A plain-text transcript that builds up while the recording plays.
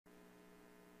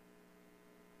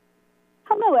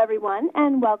Hello, everyone,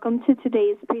 and welcome to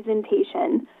today's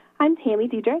presentation. I'm Tammy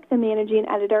Diedrich, the Managing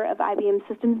Editor of IBM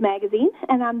Systems Magazine,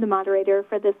 and I'm the moderator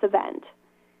for this event.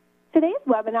 Today's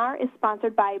webinar is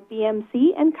sponsored by BMC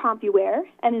and Compuware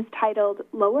and is titled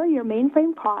Lower Your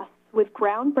Mainframe Costs with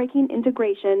Groundbreaking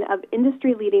Integration of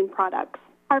Industry-Leading Products.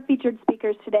 Our featured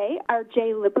speakers today are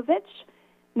Jay Lipovich,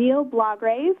 Neil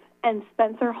Blograve, and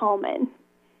Spencer Hallman.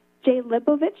 Jay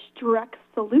Lipovich directs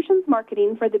Solutions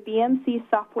Marketing for the BMC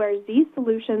Software Z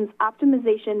Solutions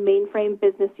Optimization Mainframe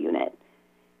Business Unit.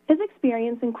 His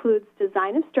experience includes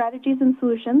design of strategies and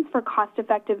solutions for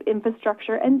cost-effective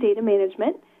infrastructure and data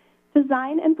management,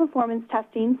 design and performance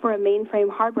testing for a mainframe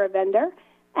hardware vendor,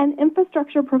 and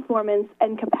infrastructure performance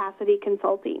and capacity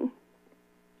consulting.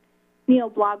 Neil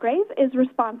Blograve is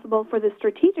responsible for the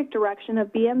strategic direction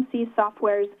of BMC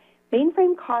Software's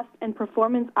Mainframe Cost and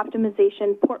Performance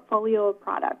Optimization portfolio of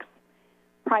products.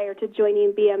 Prior to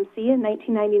joining BMC in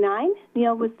 1999,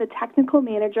 Neil was the technical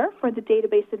manager for the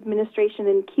database administration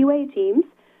and QA teams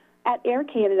at Air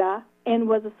Canada and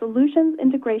was a solutions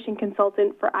integration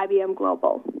consultant for IBM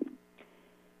Global.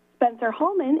 Spencer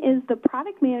Hallman is the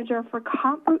product manager for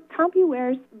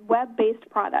Compuware's web-based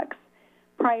products.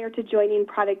 Prior to joining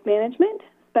product management,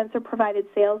 Spencer provided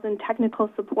sales and technical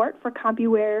support for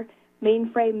Compuware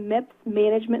mainframe MIPS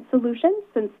management solutions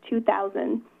since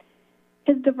 2000.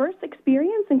 His diverse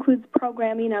experience includes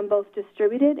programming on both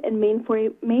distributed and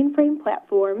mainframe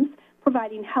platforms,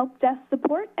 providing help desk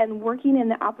support, and working in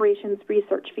the operations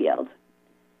research field.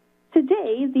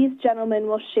 Today, these gentlemen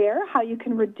will share how you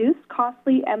can reduce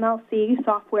costly MLC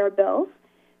software bills,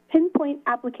 pinpoint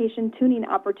application tuning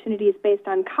opportunities based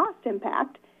on cost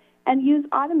impact, and use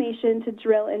automation to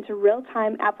drill into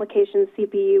real-time application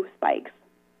CPU spikes.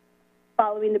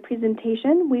 Following the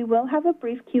presentation, we will have a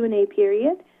brief Q&A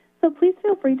period, so please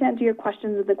feel free to enter your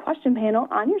questions in the question panel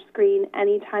on your screen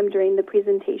anytime during the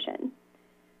presentation.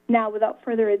 Now, without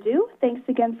further ado, thanks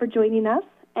again for joining us,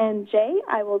 and Jay,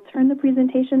 I will turn the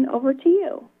presentation over to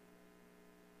you.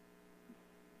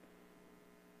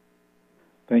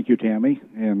 Thank you, Tammy,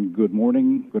 and good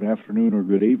morning, good afternoon, or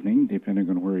good evening, depending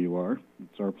on where you are.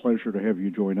 It's our pleasure to have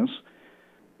you join us.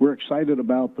 We're excited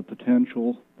about the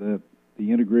potential that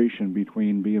the integration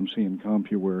between BMC and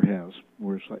Compuware has.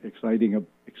 We're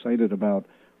excited about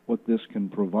what this can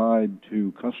provide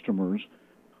to customers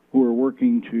who are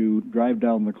working to drive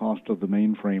down the cost of the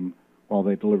mainframe while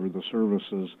they deliver the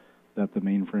services that the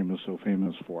mainframe is so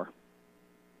famous for.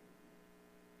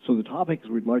 So the topics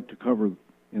we'd like to cover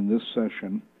in this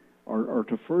session are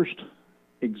to first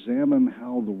examine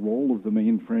how the role of the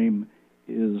mainframe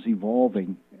is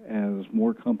evolving as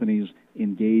more companies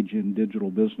engage in digital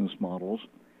business models,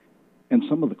 and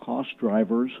some of the cost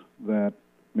drivers that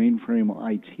mainframe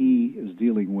IT is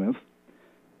dealing with.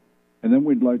 And then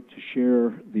we'd like to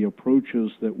share the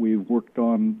approaches that we've worked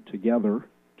on together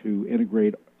to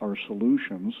integrate our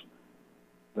solutions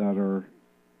that are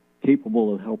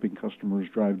capable of helping customers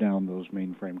drive down those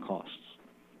mainframe costs.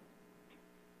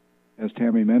 As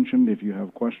Tammy mentioned, if you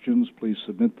have questions, please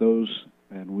submit those,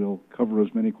 and we'll cover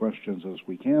as many questions as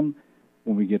we can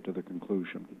when we get to the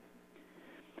conclusion.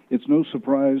 It's no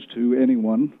surprise to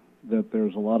anyone that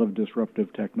there's a lot of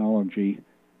disruptive technology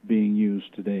being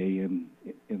used today in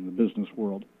the business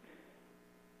world.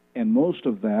 And most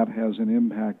of that has an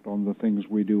impact on the things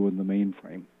we do in the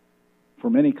mainframe. For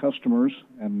many customers,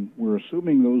 and we're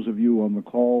assuming those of you on the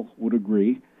call would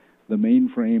agree, the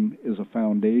mainframe is a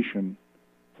foundation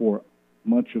for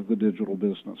much of the digital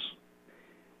business.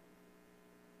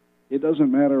 It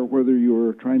doesn't matter whether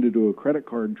you're trying to do a credit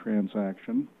card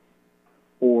transaction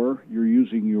or you're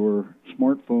using your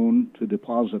smartphone to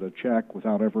deposit a check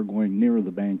without ever going near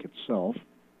the bank itself.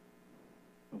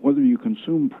 Whether you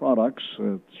consume products,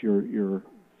 it's your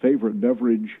favorite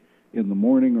beverage in the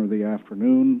morning or the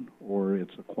afternoon, or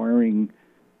it's acquiring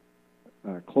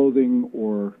clothing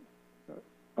or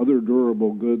other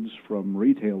durable goods from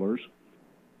retailers,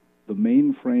 the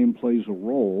mainframe plays a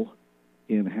role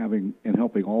in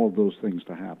helping all of those things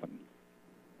to happen.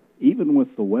 Even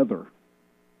with the weather,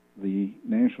 the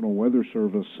National Weather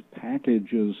Service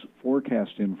packages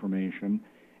forecast information,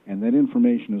 and that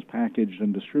information is packaged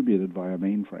and distributed via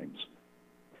mainframes.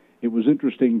 It was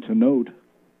interesting to note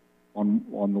on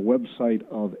the website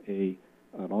of an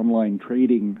online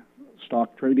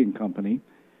stock trading company,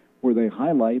 where they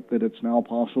highlight that it's now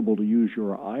possible to use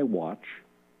your iWatch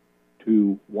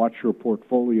to watch your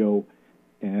portfolio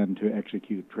and to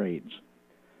execute trades.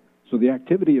 So the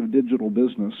activity of digital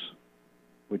business,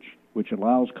 which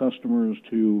allows customers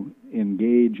to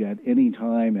engage at any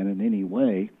time and in any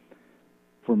way,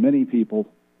 for many people,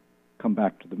 come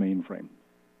back to the mainframe.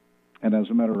 And as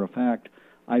a matter of fact,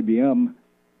 IBM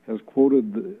has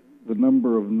quoted the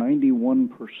number of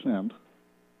 91%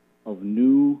 of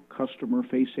new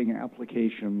customer-facing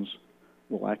applications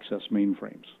will access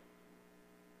mainframes.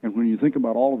 And when you think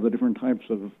about all of the different types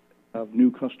of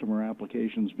new customer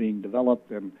applications being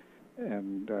developed and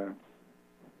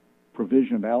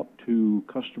provisioned out to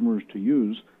customers to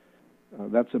use,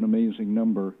 that's an amazing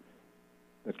number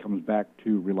that comes back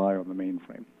to rely on the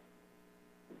mainframe.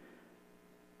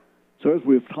 So as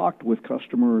we've talked with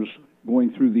customers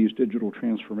going through these digital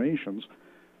transformations,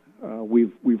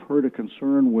 we've heard a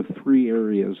concern with three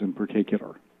areas in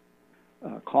particular.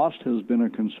 Cost has been a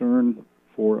concern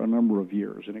for a number of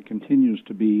years, and it continues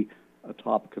to be a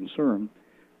top concern.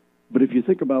 But if you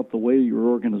think about the way your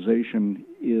organization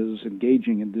is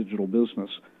engaging in digital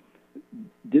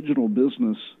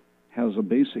business has a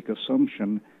basic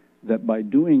assumption that by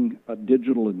doing a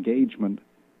digital engagement,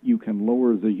 you can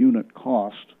lower the unit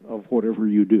cost of whatever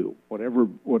you do, whatever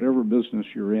business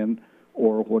you're in,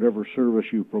 or whatever service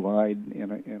you provide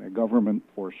in a government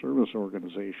or service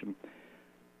organization.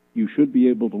 You should be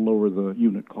able to lower the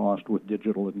unit cost with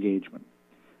digital engagement.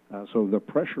 So the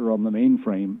pressure on the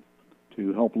mainframe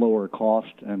to help lower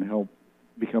cost and help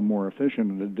become more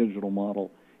efficient in a digital model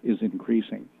is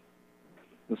increasing.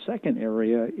 The second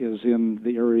area is in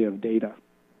the area of data.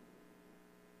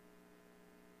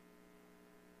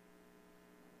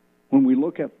 When we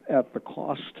look at the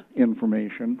cost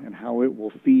information and how it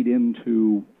will feed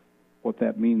into what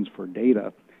that means for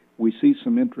data, we see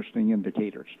some interesting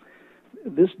indicators.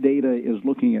 This data is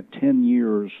looking at 10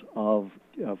 years of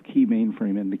key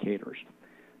mainframe indicators,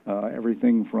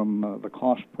 everything from the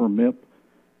cost per MIP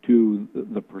to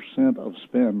the percent of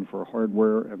spend for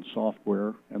hardware and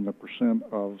software and the percent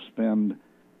of spend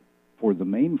for the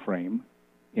mainframe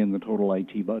in the total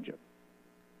IT budget.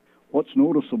 What's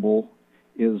noticeable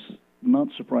is, not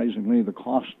surprisingly, the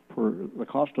cost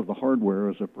of the hardware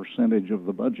as a percentage of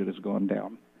the budget has gone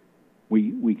down.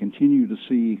 We continue to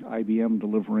see IBM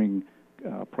delivering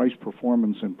price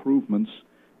performance improvements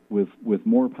with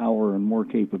more power and more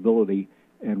capability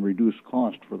and reduced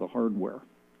cost for the hardware.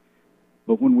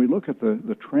 But when we look at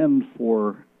the trend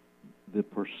for the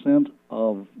percent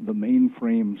of the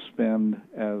mainframe spend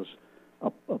as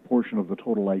a portion of the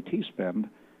total IT spend,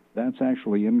 that's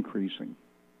actually increasing.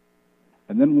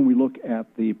 And then when we look at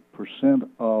the percent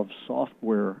of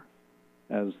software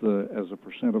as a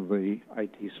percent of the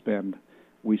IT spend,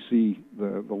 we see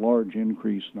the large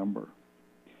increase number.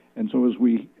 And so as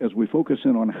we focus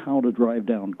in on how to drive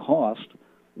down cost,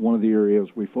 one of the areas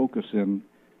we focus in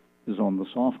is on the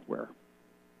software.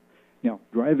 Now,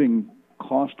 driving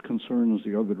cost concerns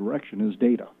the other direction is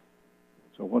data.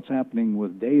 So what's happening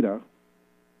with data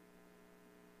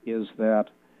is that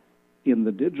in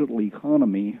the digital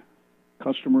economy,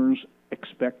 customers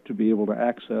expect to be able to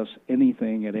access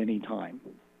anything at any time.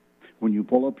 When you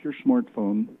pull up your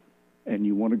smartphone and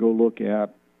you want to go look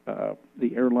at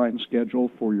the airline schedule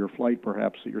for your flight,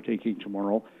 perhaps, that you're taking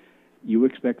tomorrow, you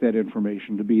expect that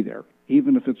information to be there,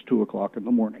 even if it's 2 o'clock in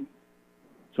the morning.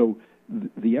 So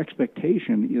the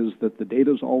expectation is that the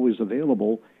data is always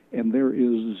available and there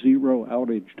is zero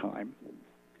outage time.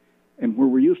 And where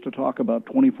we used to talk about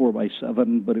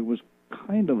 24/7, but it was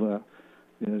kind of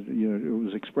it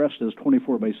was expressed as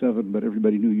 24/7, but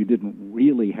everybody knew you didn't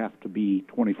really have to be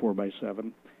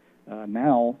 24/7.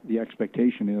 Now the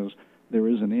expectation is there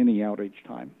isn't any outage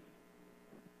time.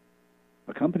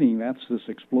 Accompanying that's this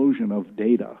explosion of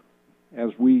data.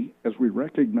 As we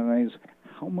recognize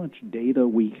how much data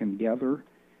we can gather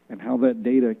and how that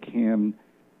data can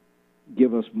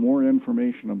give us more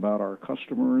information about our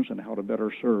customers and how to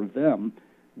better serve them,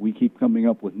 we keep coming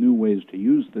up with new ways to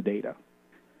use the data.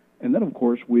 And then, of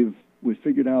course, we've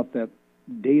figured out that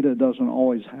data doesn't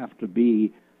always have to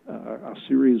be a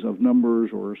series of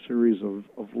numbers or a series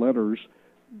of letters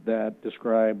that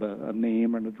describe a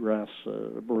name, an address,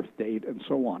 a birth date, and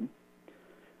so on.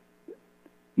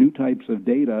 New types of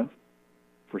data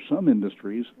for some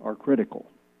industries are critical.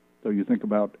 So you think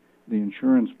about the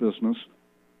insurance business.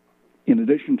 In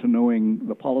addition to knowing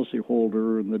the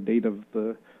policyholder and the date of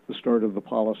the start of the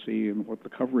policy and what the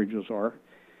coverages are,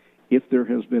 if there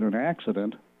has been an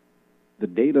accident, the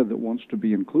data that wants to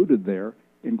be included there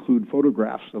include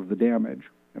photographs of the damage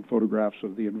and photographs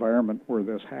of the environment where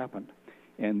this happened.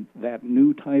 And that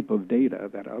new type of data,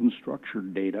 that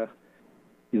unstructured data,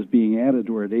 is being added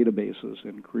to our databases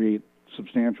and create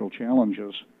substantial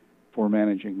challenges for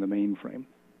managing the mainframe.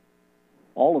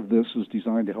 All of this is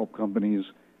designed to help companies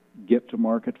get to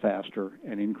market faster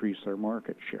and increase their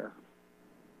market share.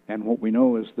 And what we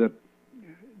know is that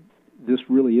this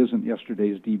really isn't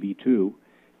yesterday's DB2.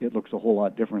 It looks a whole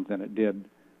lot different than it did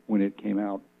when it came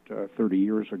out 30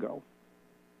 years ago.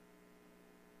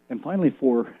 And finally,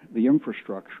 for the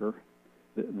infrastructure,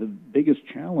 the biggest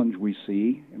challenge we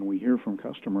see and we hear from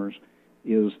customers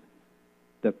is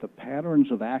that the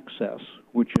patterns of access,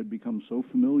 which had become so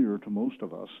familiar to most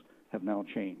of us, have now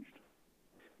changed.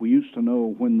 We used to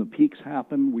know when the peaks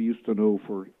happened. We used to know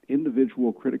for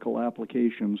individual critical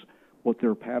applications what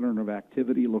their pattern of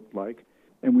activity looked like,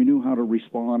 and we knew how to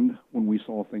respond when we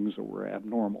saw things that were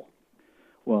abnormal.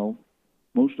 Well,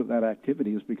 most of that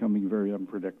activity is becoming very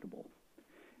unpredictable.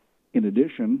 In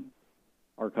addition,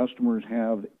 our customers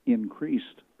have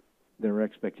increased their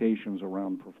expectations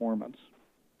around performance.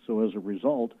 So as a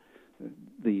result,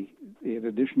 in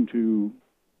addition to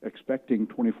expecting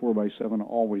 24/7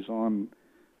 always-on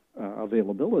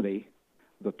availability,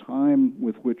 the time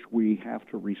with which we have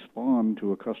to respond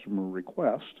to a customer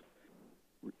request,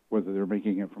 whether they're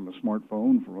making it from a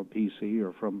smartphone, from a PC,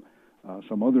 or from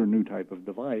some other new type of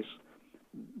device,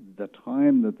 the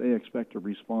time that they expect a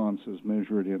response is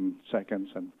measured in seconds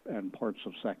and parts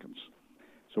of seconds.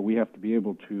 So we have to be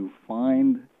able to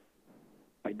find,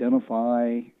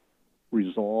 identify,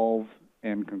 resolve,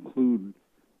 and conclude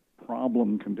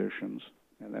problem conditions,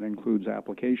 and that includes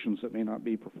applications that may not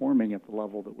be performing at the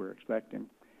level that we're expecting.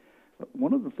 But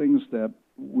one of the things that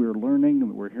we're learning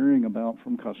and we're hearing about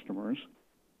from customers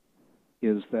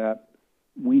is that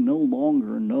we no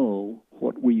longer know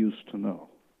what we used to know.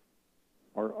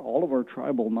 All of our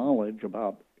tribal knowledge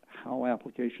about how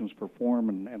applications perform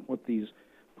and what these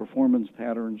performance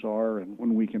patterns are and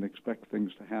when we can expect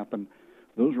things to happen,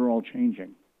 those are all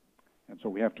changing. And so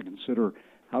we have to consider,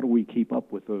 how do we keep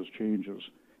up with those changes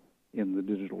in the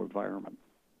digital environment?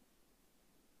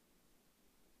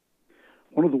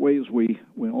 One of the ways we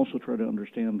also try to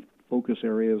understand focus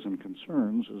areas and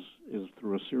concerns is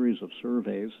through a series of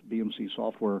surveys. BMC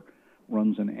Software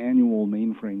runs an annual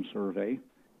mainframe survey.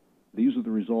 These are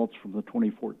the results from the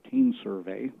 2014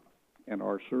 survey, and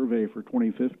our survey for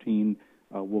 2015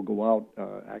 will go out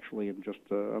actually in just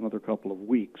another couple of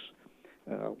weeks.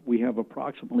 We have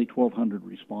approximately 1,200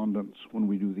 respondents when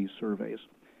we do these surveys.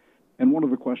 And one of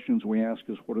the questions we ask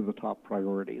is, what are the top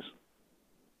priorities?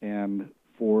 And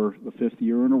for the fifth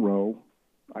year in a row,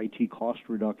 IT cost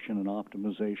reduction and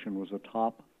optimization was a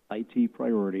top IT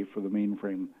priority for the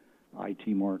mainframe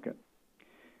IT market.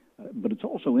 But it's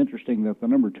also interesting that the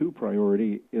number 2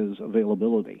 priority is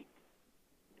availability.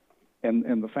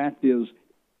 And the fact is,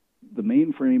 the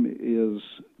mainframe is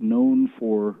known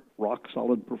for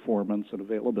rock-solid performance and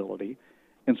availability,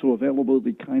 and so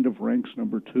availability kind of ranks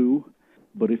number 2.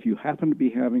 But if you happen to be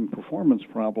having performance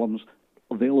problems,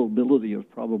 availability is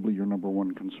probably your number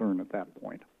 1 concern at that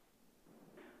point.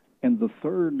 And the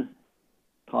third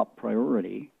top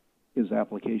priority is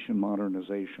application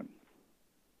modernization.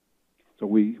 So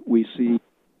we see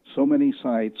so many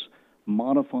sites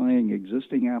modifying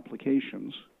existing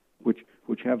applications,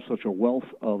 which have such a wealth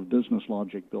of business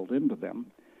logic built into them.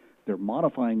 They're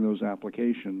modifying those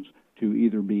applications to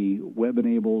either be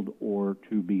web-enabled or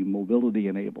to be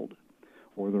mobility-enabled,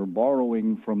 or they're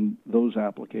borrowing from those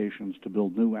applications to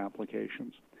build new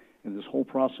applications. And this whole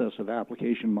process of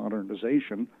application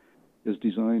modernization is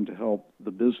designed to help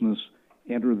the business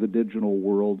enter the digital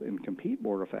world and compete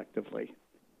more effectively.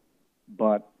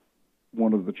 But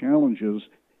one of the challenges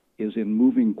is in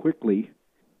moving quickly,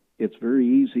 it's very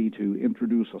easy to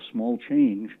introduce a small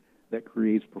change that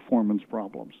creates performance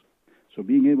problems. So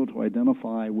being able to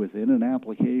identify within an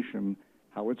application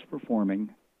how it's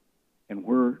performing and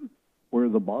where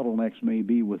the bottlenecks may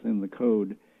be within the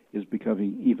code is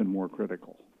becoming even more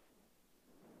critical.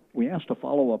 We asked a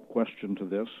follow-up question to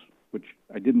this, which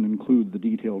I didn't include the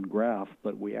detailed graph,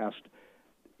 but we asked,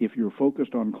 if you're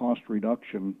focused on cost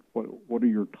reduction, what are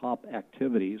your top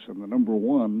activities? And the number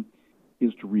 1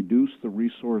 is to reduce the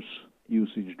resource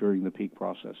usage during the peak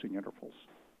processing intervals.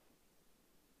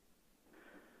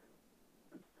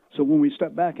 So when we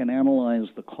step back and analyze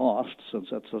the cost, since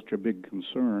that's such a big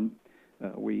concern,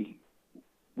 we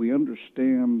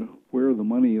understand where the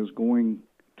money is going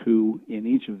to in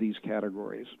each of these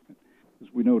categories. As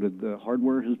we noted, the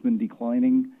hardware has been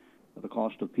declining. The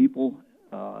cost of people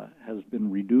has been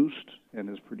reduced and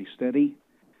is pretty steady.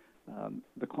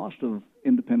 The cost of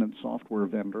independent software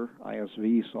vendor,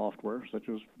 ISV software, such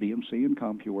as BMC and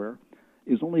Compuware,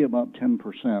 is only about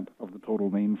 10% of the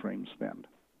total mainframe spend.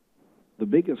 The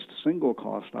biggest single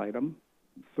cost item,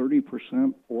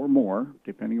 30% or more,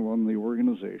 depending on the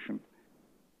organization,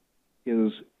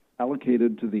 is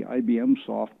allocated to the IBM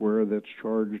software that's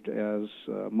charged as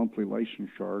monthly license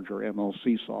charge, or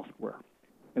MLC software.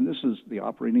 And this is the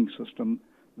operating system,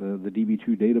 the DB2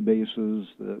 databases,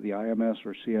 the IMS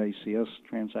or CICS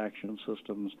transaction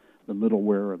systems, the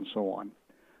middleware, and so on.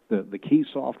 the key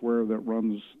software that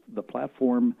runs the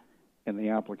platform and the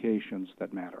applications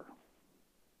that matter.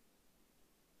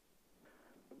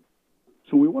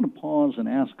 So we want to pause and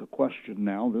ask a question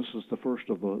now. This is the first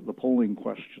of the polling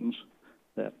questions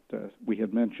that we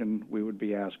had mentioned we would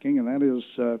be asking, and that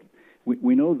is,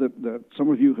 we know that some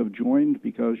of you have joined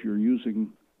because you're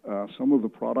using some of the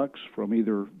products from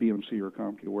either BMC or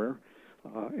Compuware,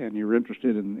 and you're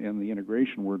interested in the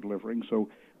integration we're delivering. So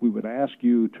we would ask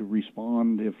you to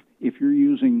respond if you're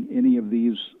using any of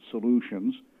these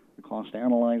solutions, the Cost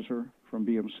Analyzer from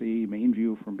BMC,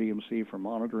 MainView from BMC for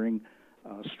monitoring,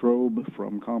 Strobe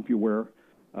from Compuware.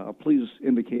 Please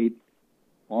indicate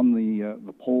on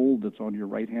the poll that's on your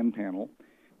right-hand panel.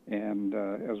 And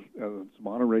as the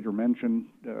moderator mentioned,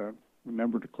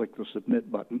 remember to click the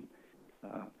Submit button,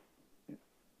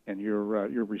 and your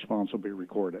response will be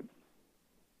recorded.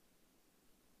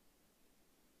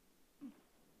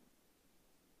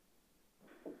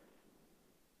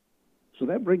 So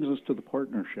that brings us to the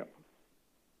partnership.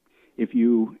 If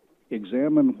you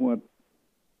examine what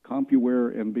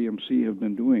Compuware and BMC have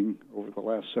been doing over the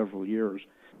last several years,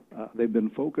 they've been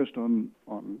focused on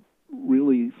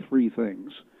really three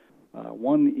things.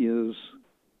 One is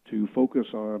to focus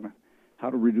on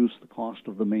how to reduce the cost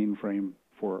of the mainframe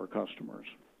for our customers.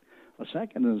 A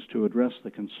second is to address the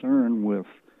concern with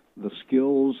the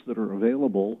skills that are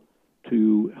available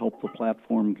to help the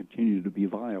platform continue to be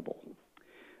viable.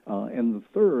 And the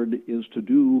third is to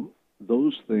do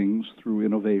those things through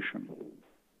innovation.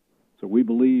 So we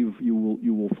believe you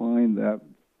will find that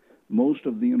most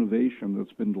of the innovation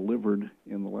that's been delivered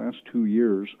in the last 2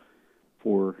 years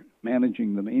for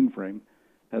managing the mainframe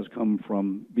has come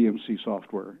from BMC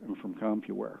Software and from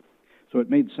Compuware. So it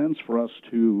made sense for us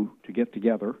to get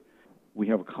together. We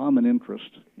have a common interest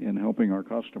in helping our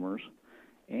customers,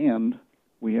 and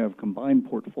we have combined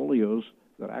portfolios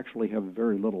that actually have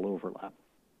very little overlap.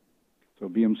 So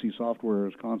BMC Software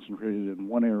is concentrated in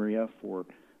one area for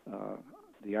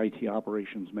the IT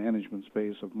operations management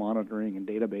space of monitoring and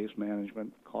database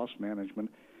management, cost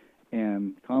management,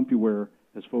 and Compuware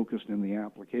is focused in the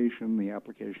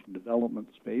application development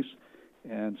space.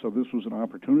 And so this was an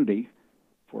opportunity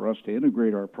for us to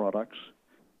integrate our products.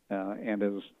 And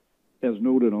as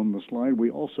noted on the slide, we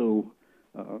also,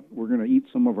 we're going to eat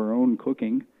some of our own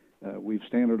cooking. We've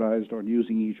standardized on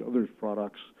using each other's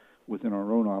products within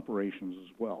our own operations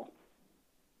as well.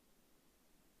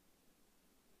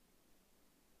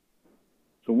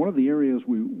 So one of the areas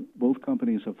both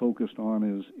companies have focused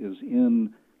on is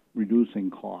in reducing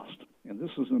cost. And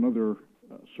this is another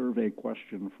survey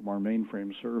question from our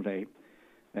mainframe survey.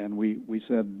 And we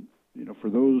said, for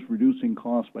those reducing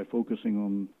costs by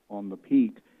focusing on the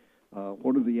peak,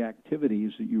 what are the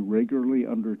activities that you regularly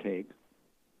undertake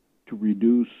to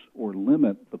reduce or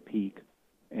limit the peak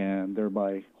and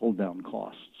thereby hold down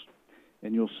costs?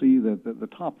 And you'll see that the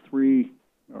top three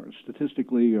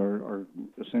statistically are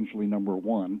essentially number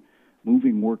one,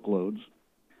 moving workloads,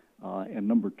 and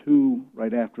number two,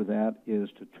 right after that, is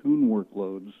to tune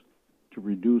workloads to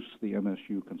reduce the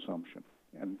MSU consumption.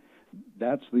 And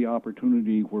that's the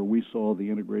opportunity where we saw the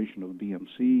integration of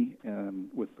BMC and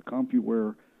with the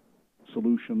Compuware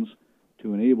solutions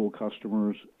to enable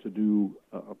customers to do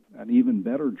an even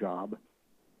better job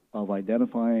of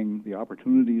identifying the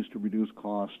opportunities to reduce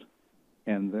cost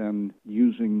and then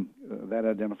using that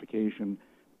identification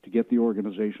to get the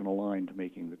organization aligned to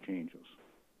making the changes.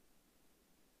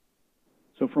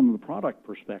 So from the product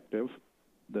perspective,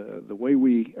 the way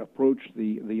we approached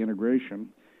the integration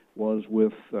was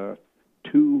with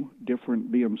two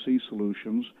different BMC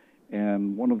solutions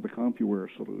and one of the Compuware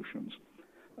solutions.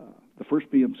 The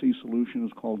first BMC solution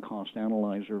is called Cost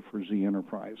Analyzer for Z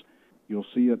Enterprise. You'll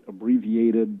see it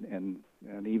abbreviated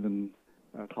and even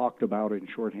talked about in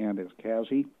shorthand as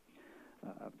CASI.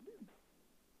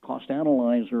 Cost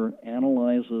Analyzer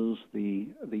analyzes the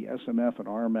SMF and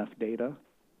RMF data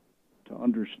to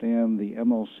understand the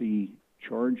MLC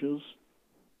charges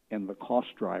and the cost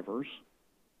drivers,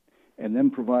 and then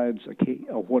provides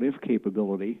a what-if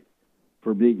capability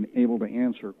for being able to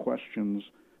answer questions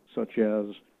such as,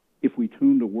 if we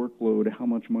tuned a workload, how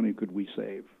much money could we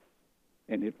save?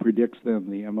 And it predicts then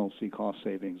the MLC cost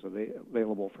savings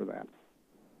available for that.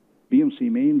 BMC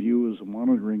MainView is a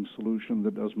monitoring solution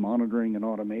that does monitoring and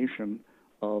automation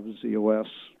of ZOS,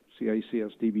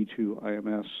 CICS, DB2,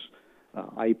 IMS,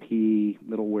 IP,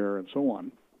 middleware, and so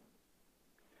on.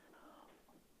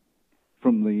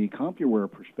 From the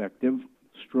Compuware perspective,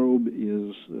 Strobe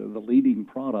is the leading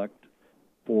product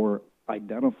for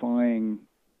identifying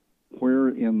where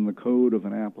in the code of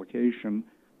an application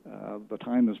the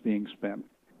time is being spent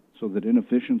so that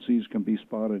inefficiencies can be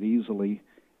spotted easily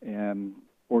and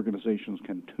organizations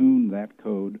can tune that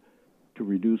code to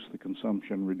reduce the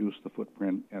consumption, reduce the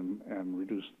footprint, and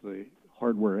reduce the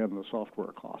hardware and the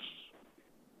software costs.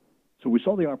 So we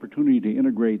saw the opportunity to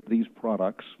integrate these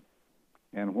products,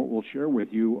 and what we'll share with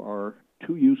you are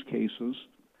two use cases.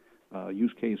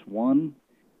 Use case one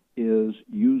is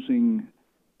using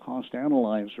Cost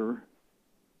Analyzer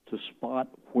to spot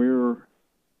where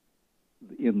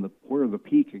the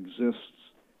peak exists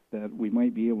that we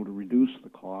might be able to reduce the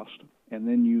cost, and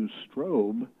then use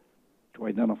Strobe to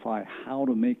identify how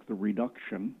to make the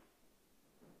reduction,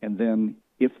 and then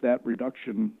if that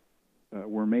reduction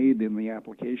were made in the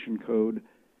application code,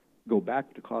 go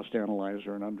back to Cost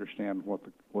Analyzer and understand what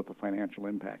the financial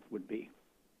impact would be.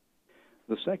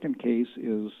 The second case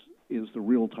is the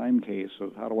real-time case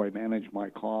of how do I manage my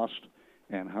cost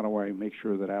and how do I make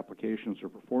sure that applications are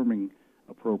performing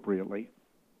appropriately.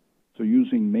 So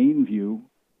using MainView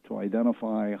to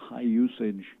identify high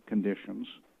usage conditions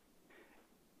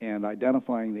and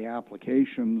identifying the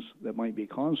applications that might be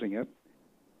causing it,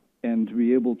 and to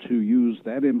be able to use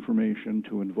that information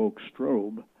to invoke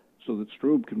Strobe so that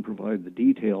Strobe can provide the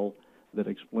detail that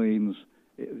explains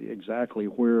exactly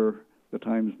where the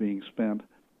time is being spent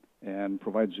and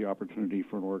provides the opportunity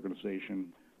for an organization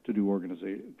to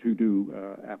do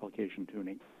application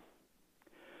tuning.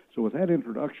 So with that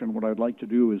introduction, what I'd like to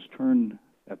do is turn,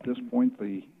 at this point,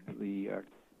 the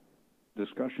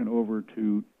discussion over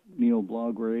to Neil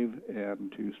Blograve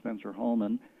and to Spencer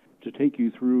Hallman to take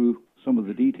you through some of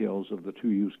the details of the two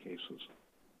use cases.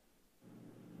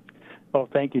 Well,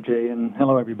 thank you, Jay, and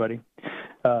hello, everybody.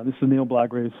 This is Neil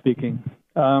Blograve speaking.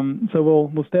 So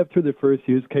we'll step through the first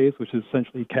use case, which is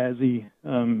essentially CASI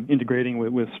integrating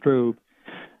with Strobe.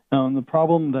 The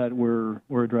problem that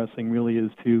we're addressing really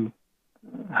is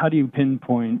how do you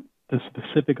pinpoint the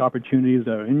specific opportunities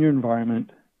that are in your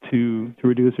environment to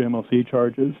reduce your MLC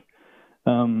charges?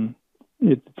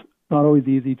 It's not always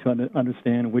easy to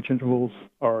understand which intervals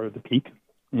are the peak,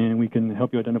 and we can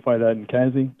help you identify that in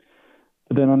CASI.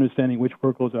 But then understanding which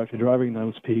workloads are actually driving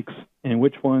those peaks and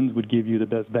which ones would give you the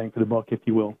best bang for the buck, if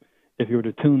you will, if you were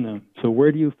to tune them. So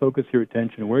where do you focus your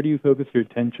attention? Where do you focus your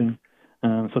attention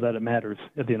so that it matters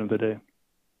at the end of the day?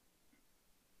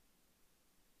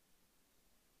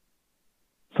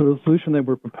 So the solution that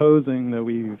we're proposing that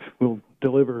we'll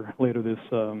deliver later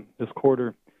this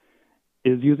quarter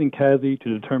is using CASI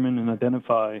to determine and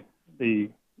identify the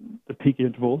peak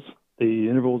intervals, the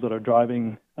intervals that are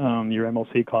driving your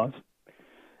MLC costs.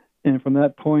 And from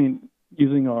that point,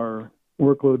 using our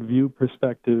workload view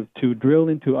perspective to drill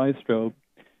into iStrobe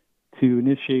to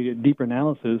initiate a deeper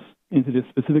analysis into the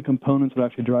specific components that are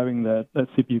actually driving that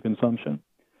CPU consumption.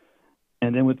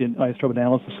 And then with the iStrobe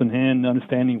analysis in hand,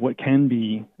 understanding what can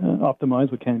be optimized,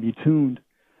 what can be tuned,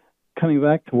 coming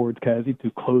back towards CASI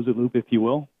to close the loop, if you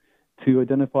will, to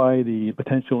identify the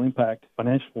potential impact,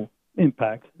 financial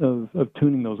impact of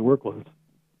tuning those workloads.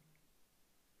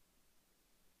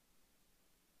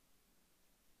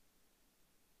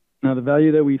 Now, the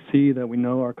value that we see, that we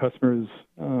know our customers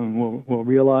will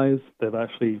realize, they've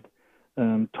actually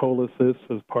told us this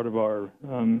as part of our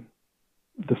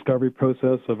discovery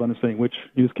process of understanding which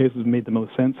use cases made the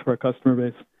most sense for our customer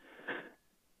base,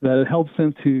 that it helps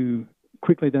them to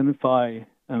quickly identify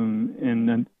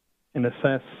and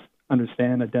assess,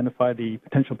 understand, identify the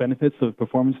potential benefits of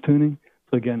performance tuning.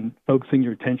 So again, focusing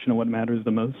your attention on what matters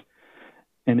the most.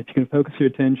 And if you can focus your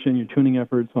attention, your tuning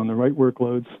efforts on the right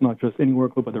workloads, not just any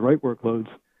workload, but the right workloads,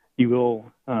 you will,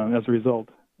 as a result,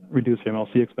 reduce your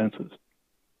MLC expenses.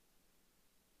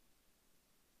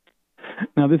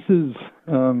 Now, this is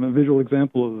a visual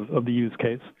example of the use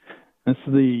case. This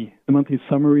is the monthly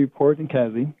summary report in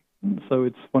CASI. So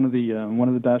it's one of the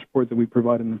dashboards that we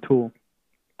provide in the tool.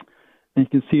 And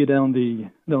you can see it down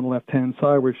the left-hand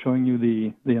side. We're showing you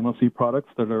the MLC products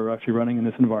that are actually running in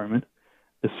this environment,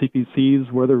 the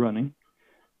CPCs, where they're running.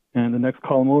 And the next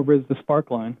column over is the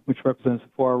spark line, which represents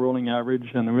the 4-hour rolling average,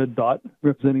 and the red dot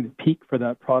representing the peak for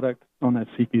that product on that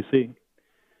CPC.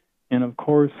 And of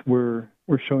course, we're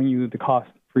showing you the cost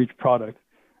for each product,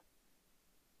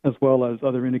 as well as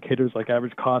other indicators like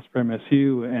average cost per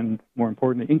MSU and, more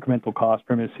importantly, incremental cost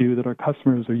per MSU that our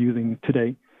customers are using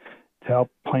today to help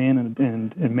plan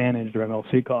and manage their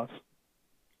MLC costs.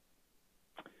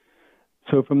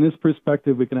 So from this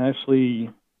perspective, we can actually,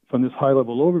 from this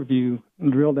high-level overview,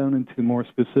 drill down into more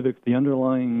specifics, the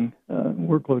underlying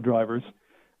workload drivers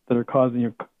that are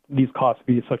causing these costs to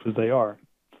be such as they are.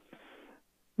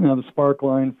 Now, the spark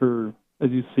line, as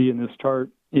you see in this chart,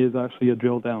 is actually a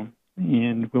drill down.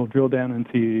 And we'll drill down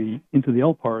into the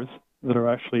LPARs that are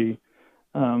actually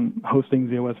hosting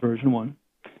ZOS version 1.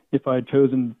 If I had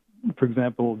chosen for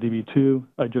example, DB2,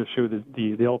 I just showed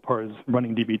the LPARs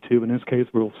running DB2. In this case,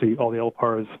 we'll see all the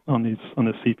LPARs on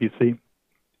the CPC.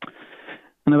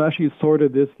 And I've actually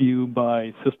sorted this view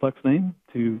by sysplex name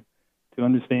to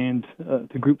understand,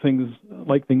 to group things,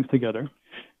 like things together.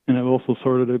 And I've also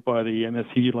sorted it by the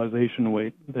MSC utilization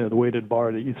weight, the weighted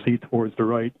bar that you see towards the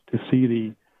right, to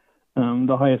see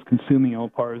the highest consuming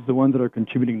LPARs, the ones that are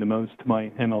contributing the most to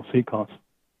my MLC costs.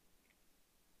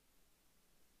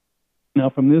 Now,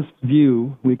 from this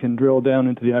view, we can drill down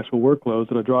into the actual workloads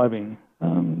that are driving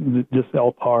this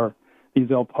LPAR, these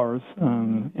LPARs,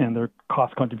 and their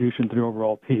cost contribution to the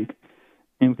overall peak.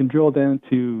 And we can drill down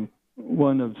to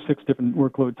one of 6 different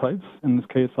workload types. In this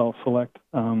case, I'll select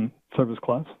service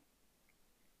class.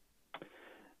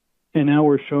 And now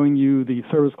we're showing you the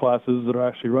service classes that are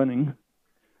actually running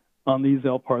on these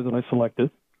LPARs that I selected.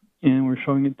 And we're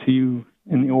showing it to you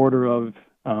in the order of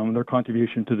their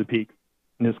contribution to the peak.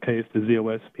 In this case, the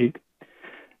ZOS peak.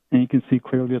 And you can see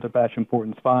clearly that the batch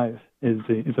importance 5 is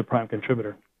a prime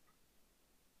contributor.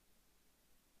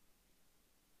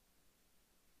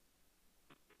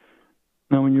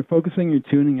 Now, when you're focusing your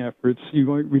tuning efforts,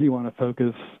 you really want to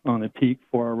focus on a peak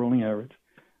for our rolling average.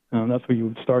 That's where you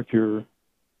would start your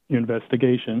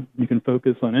investigation. You can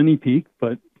focus on any peak,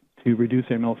 but to reduce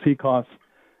MLC costs,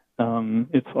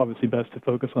 it's obviously best to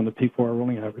focus on the peak for our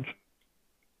rolling average.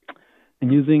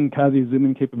 And using CASI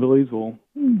zoom-in capabilities, we'll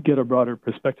get a broader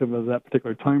perspective of that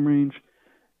particular time range.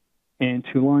 And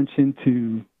to launch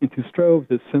into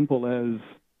strobes, as simple as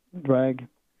drag,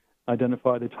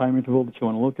 identify the time interval that you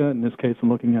want to look at. In this case, I'm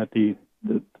looking at the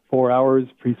 4 hours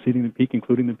preceding the peak,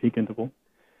 including the peak interval,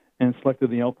 and selected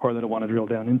the LPAR that I want to drill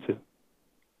down into.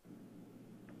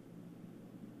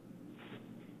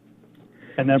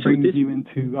 And that brings you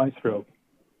into iStrobe.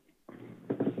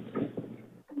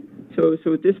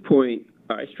 So at this point,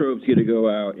 iStrobe's going to go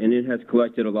out, and it has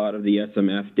collected a lot of the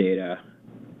SMF data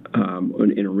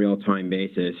in a real-time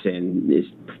basis and is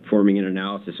performing an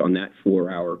analysis on that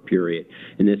 4-hour period.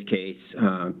 In this case,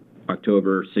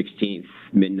 October 16th,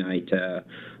 midnight to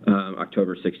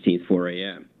October 16th, 4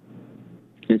 a.m.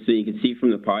 And so you can see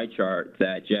from the pie chart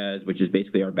that Jazz, which is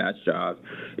basically our batch job,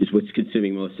 is what's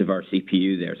consuming most of our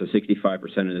CPU there. So 65%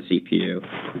 of the CPU.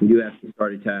 We do have some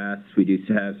started tasks. We do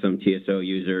have some TSO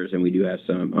users, and we do have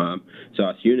some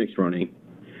SOS Unix running.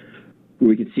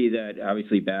 We can see that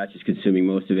obviously batch is consuming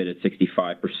most of it at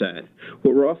 65%.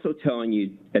 What we're also telling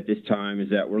you at this time is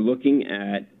that we're looking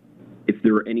at if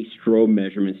there were any strobe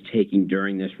measurements taken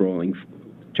during this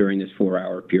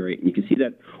 4-hour period. And you can see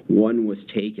that one was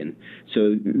taken.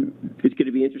 So it's going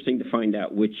to be interesting to find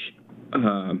out which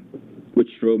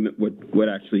strobe, what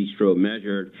actually strobe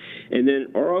measured. And then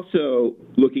we're also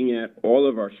looking at all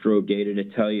of our strobe data to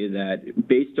tell you that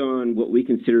based on what we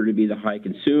consider to be the high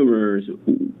consumers,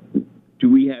 do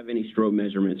we have any strobe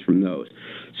measurements from those?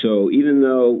 So even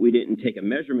though we didn't take a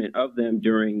measurement of them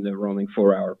during the rolling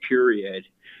 4-hour period,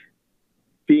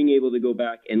 being able to go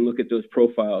back and look at those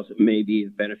profiles may be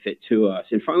of benefit to us.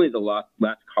 And finally, the last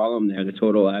column there, the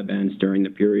total advents during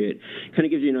the period, kind of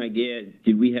gives you an idea,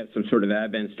 did we have some sort of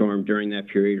advent storm during that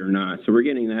period or not? So we're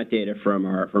getting that data from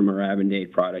our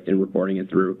Abendate product and reporting it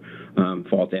through our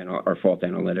fault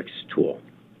analytics tool.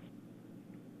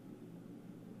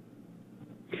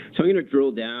 So I'm going to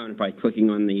drill down by clicking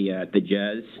on the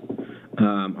Jez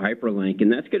hyperlink,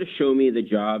 and that's going to show me the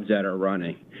jobs that are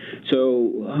running.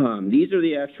 So these are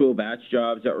the actual batch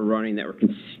jobs that were running that were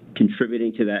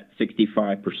contributing to that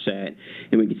 65%.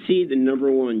 And we can see the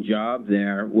 #1 job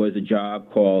there was a job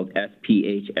called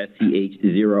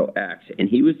SPH-SCH0X, and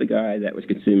he was the guy that was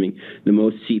consuming the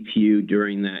most CPU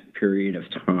during that period of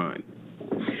time.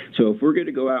 So if we're going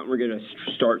to go out and we're going to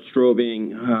start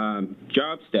strobing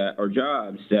jobs that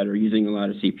are using a lot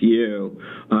of CPU,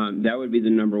 that would be the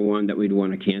 #1 that we'd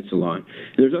want to cancel on.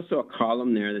 And there's also a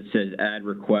column there that says add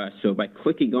request. So by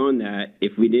clicking on that,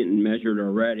 if we didn't measure it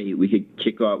already, we could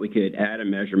add a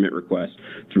measurement request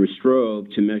through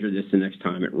strobe to measure this the next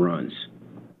time it runs.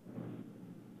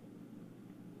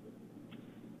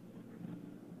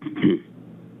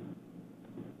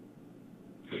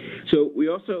 So we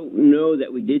also know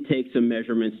that we did take some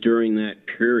measurements during that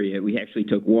period. We actually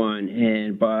took one,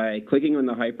 and by clicking on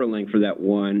the hyperlink for that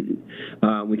one,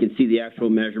 we can see the actual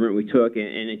measurement we took,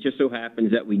 and it just so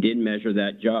happens that we did measure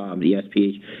that job, the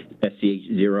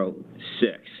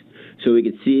SPH-SCH06. So we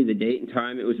could see the date and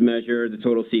time it was measured, the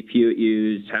total CPU it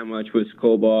used, how much was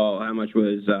COBOL, how much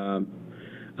was,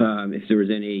 if there was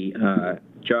any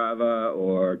Java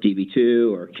or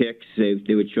DB2 or Kix,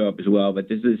 they would show up as well, but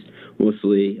this is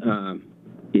mostly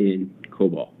in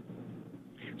COBOL.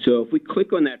 So if we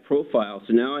click on that profile,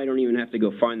 so now I don't even have to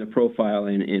go find the profile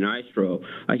in iStrobe.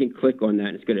 I can click on that,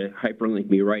 and it's going to hyperlink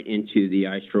me right into the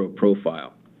iStrobe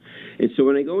profile. And so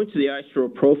when I go into the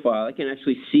iStrobe profile, I can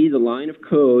actually see the line of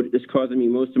code that's causing me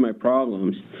most of my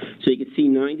problems. So you can see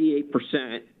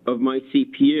 98% of my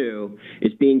CPU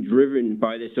is being driven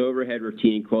by this overhead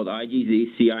routine called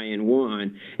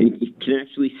IGZCIN1, and you can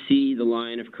actually see the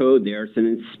line of code there. It's an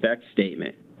inspect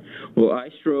statement. Well,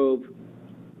 iStrobe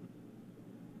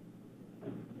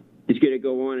is going to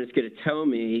go on and it's going to tell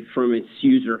me from its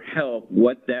user help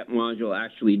what that module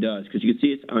actually does, because you can see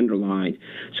it's underlined.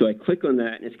 So I click on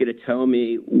that and it's going to tell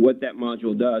me what that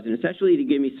module does, and it's actually to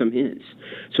give me some hints.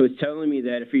 So it's telling me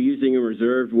that if you're using a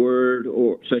reserved word,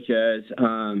 or such as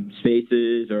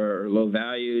spaces or low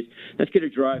values, that's going to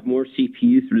drive more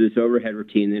CPU through this overhead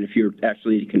routine than if you're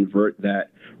actually to convert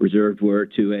that reserved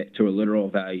word to a literal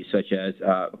value, such as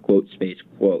quote space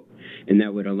quote, and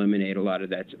that would eliminate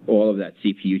all of that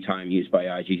CPU time used by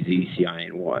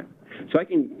IGZCIN1. So I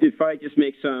can, if I just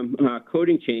make some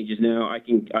coding changes now, I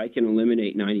can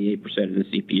eliminate 98% of the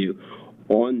CPU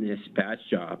on this batch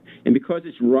job. And because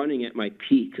it's running at my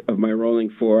peak of my rolling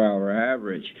 4-hour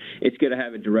average, it's going to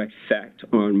have a direct effect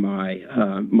on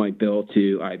my my bill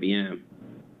to IBM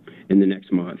in the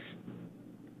next month.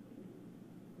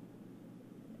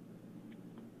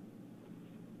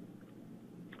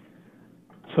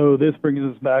 So this brings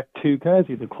us back to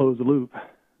CASI to close the loop.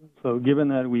 So given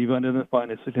that we've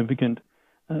identified a significant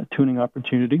tuning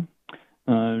opportunity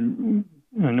and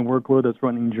a workload that's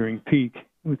running during peak,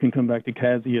 we can come back to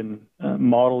CASI and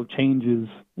model changes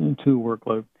into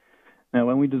workload. Now,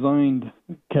 when we designed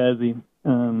CASI,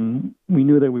 we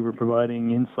knew that we were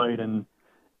providing insight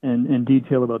and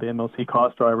detail about the MLC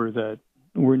cost drivers that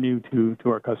were new to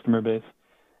our customer base.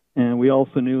 And we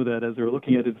also knew that as they were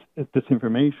looking at this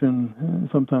information,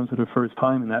 sometimes for the first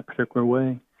time in that particular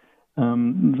way,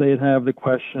 they'd have the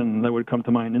question that would come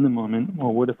to mind in the moment,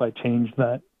 well, what if I changed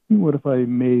that? What if I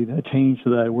made a change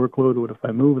to that workload? What if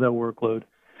I moved that workload?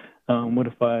 What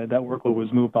if that workload was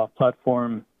moved off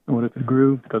platform? And what if it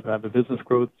grew because I have a business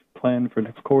growth plan for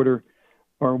next quarter?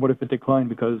 Or what if it declined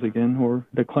because, again, or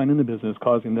decline in the business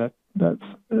causing that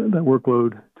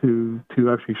workload to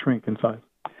actually shrink in size?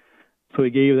 So we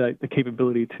gave that the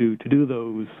capability to do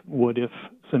those what-if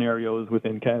scenarios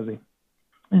within CASI.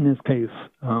 In this case,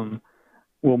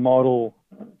 we'll model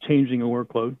changing a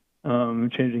workload,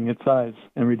 changing its size,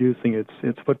 and reducing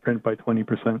its footprint by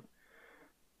 20%.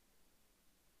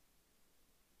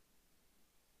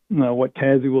 Now, what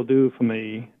CASI will do from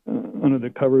a under the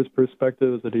covers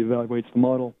perspective is that it evaluates the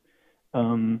model.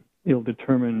 It'll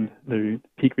determine the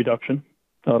peak reduction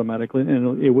automatically,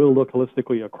 and it will look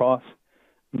holistically across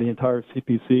the entire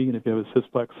CPC, and if you have a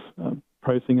Sysplex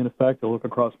pricing in effect, it'll look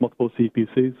across multiple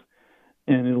CPCs,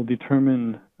 and it'll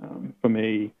determine from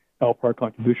a LPAR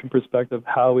contribution perspective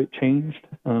how it changed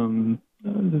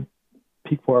the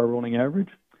peak 4-hour rolling average,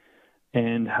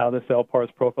 and how this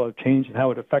LPAR's profile changed, and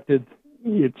how it affected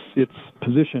its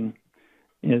position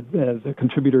as a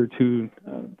contributor to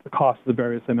the cost of the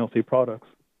various MLC products.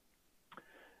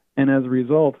 And as a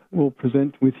result, we'll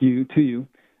present to you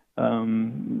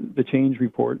the change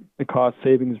report, the cost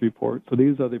savings report. So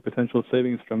these are the potential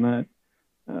savings from that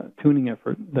tuning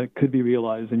effort that could be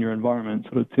realized in your environment,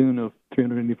 so the tune of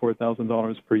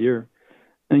 $384,000 per year.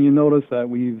 And you notice that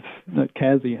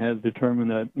CASI has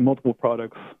determined that multiple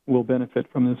products will benefit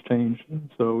from this change.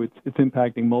 So it's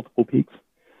impacting multiple peaks.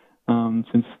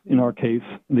 Since in our case,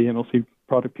 the MLC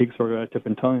product peaks are at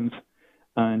different times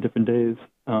and different days.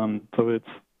 So it's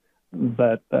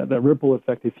that ripple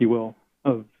effect, if you will,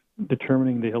 of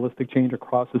determining the holistic change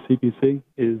across the CPC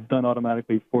is done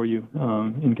automatically for you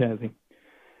in CASI.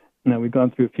 Now, we've gone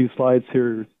through a few slides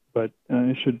here, but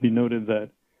it should be noted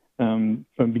that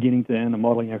from beginning to end, a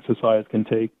modeling exercise can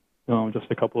take just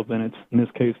a couple of minutes. In this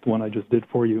case, the one I just did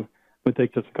for you would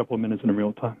take just a couple of minutes in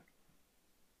real time.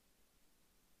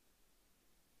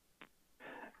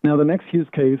 Now, the next use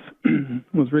case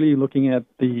was really looking at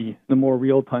the more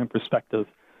real-time perspective.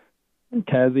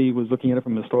 CASI was looking at it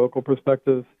from a historical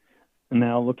perspective, and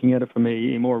now looking at it from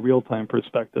a more real-time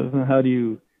perspective. And how do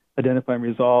you identify and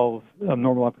resolve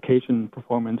abnormal application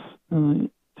performance to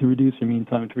reduce your mean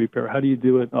time to repair? How do you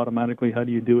do it automatically? How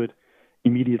do you do it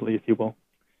immediately, if you will?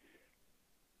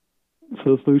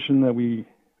 So the solution that we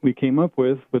came up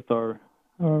with our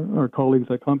colleagues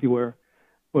at Compuware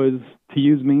was to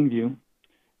use MainView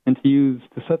and to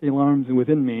set the alarms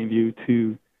within MainView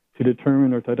to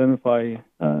determine or to identify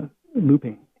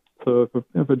looping. So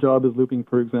if a job is looping,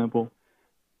 for example,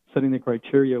 setting the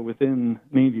criteria within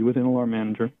MainView, within Alarm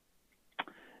Manager,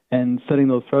 and setting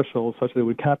those thresholds such that it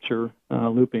would capture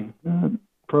looping.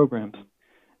 programs.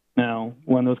 Now,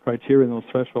 when those criteria and those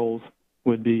thresholds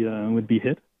would be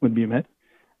met,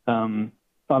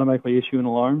 automatically issue an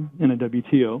alarm in a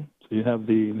WTO, so you have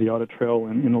the audit trail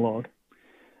in the log,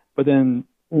 but then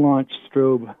launch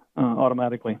strobe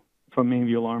automatically from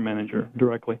MainView Alarm Manager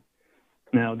directly.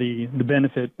 Now, the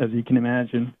benefit, as you can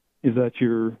imagine, is that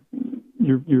you're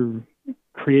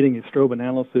creating a strobe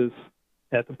analysis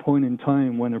at the point in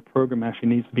time when a program actually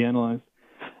needs to be analyzed,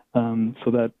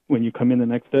 so that when you come in the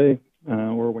next day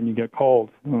or when you get called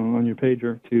on your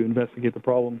pager to investigate the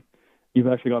problem, you've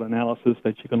actually got analysis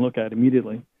that you can look at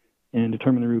immediately and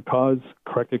determine the root cause,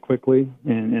 correct it quickly,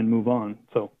 and move on.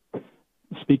 So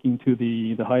speaking to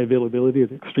the high availability,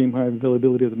 the extreme high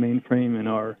availability of the mainframe and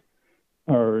our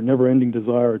never-ending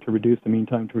desire to reduce the mean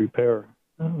time to repair,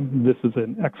 this is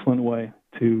an excellent way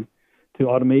to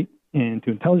automate and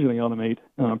to intelligently automate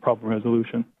problem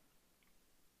resolution.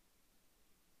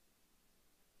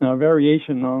 Now, a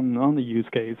variation on the use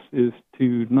case is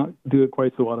to not do it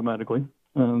quite so automatically.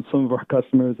 Some of our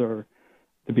customers are,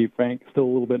 to be frank, still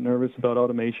a little bit nervous about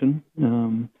automation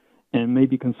and may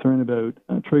be concerned about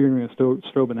triggering a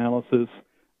strobe analysis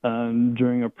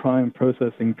during a prime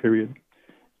processing period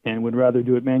and would rather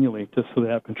do it manually just so they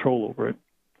have control over it.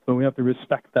 So we have to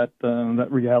respect that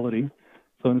reality.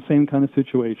 So in the same kind of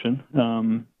situation,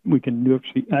 we can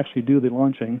actually do the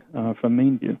launching from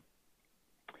MainView.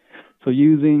 So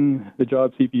using the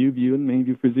job CPU view in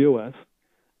MainView for ZOS,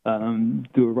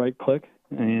 do a right click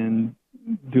and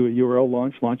do a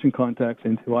URL launching contacts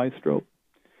into iStrobe.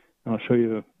 I'll show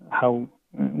you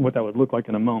what that would look like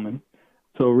in a moment.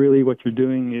 So really what you're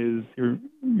doing is you're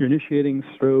initiating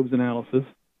strobes analysis,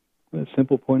 a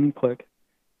simple point and click,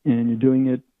 and you're doing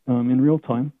it in real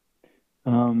time.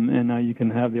 And now you can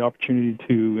have the opportunity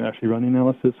to actually run the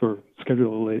analysis or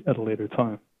schedule it at a later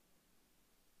time.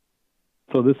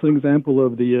 So this is an example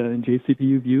of the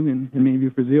JCPU view in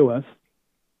MainView for ZOS.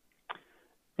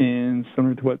 And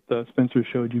similar to what Spencer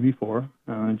showed you before,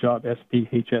 job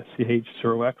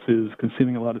SPHSCH0X is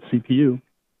consuming a lot of CPU.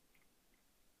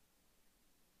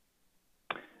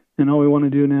 And all we want to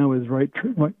do now is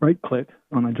right-click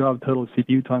on the job total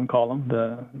CPU time column,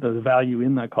 the value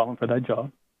in that column for that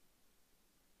job.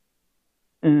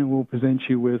 And we'll present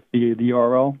you with the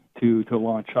URL to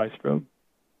launch iStrobe.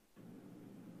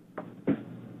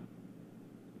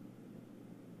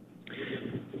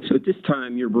 So at this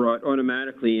time, you're brought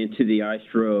automatically into the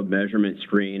iStrobe measurement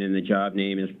screen, and the job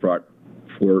name is brought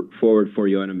forward for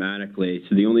you automatically.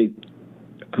 So the only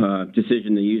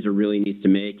decision the user really needs to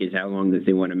make is how long that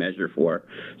they want to measure for.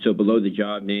 So below the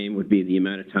job name would be the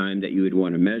amount of time that you would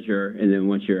want to measure, and then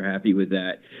once you're happy with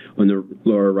that, on the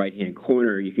lower right-hand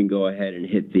corner, you can go ahead and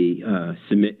hit the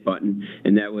Submit button,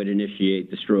 and that would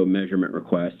initiate the strobe measurement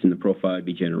request, and the profile would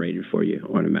be generated for you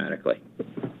automatically.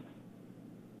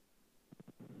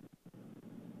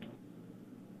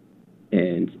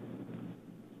 And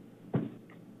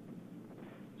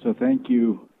so thank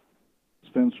you,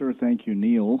 Spencer. Thank you,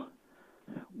 Neil.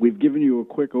 We've given you a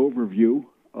quick overview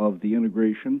of the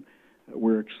integration.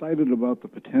 We're excited about the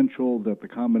potential that the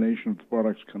combination of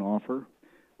products can offer.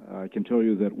 I can tell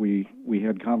you that we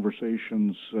had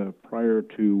conversations prior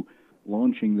to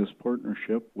launching this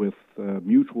partnership with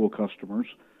mutual customers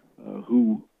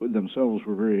who themselves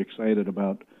were very excited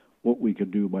about what we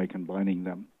could do by combining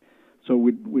them. So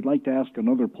we'd like to ask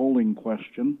another polling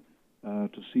question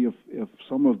to see if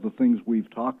some of the things we've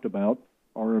talked about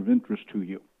are of interest to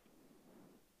you.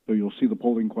 So you'll see the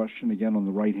polling question again on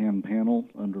the right-hand panel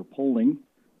under polling.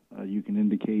 You can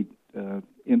indicate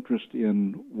interest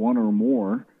in one or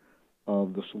more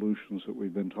of the solutions that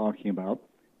we've been talking about.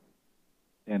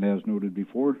 And as noted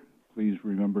before, please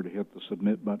remember to hit the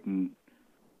Submit button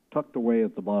tucked away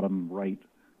at the bottom right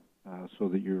so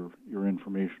that your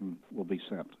information will be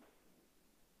sent.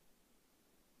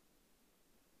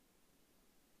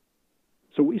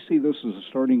 So we see this as a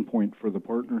starting point for the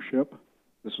partnership.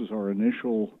 This is our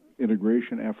initial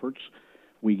integration efforts.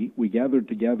 We gathered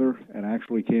together and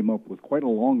actually came up with quite a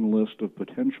long list of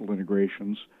potential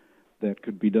integrations that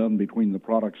could be done between the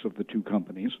products of the two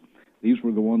companies. These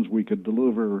were the ones we could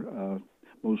deliver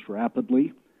most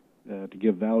rapidly to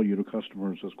give value to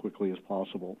customers as quickly as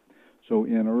possible. So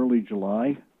in early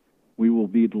July, we will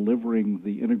be delivering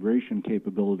the integration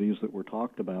capabilities that were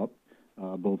talked about,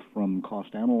 both from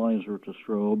Cost Analyzer to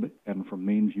Strobe and from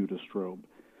MainView to Strobe.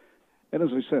 And as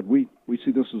I said, we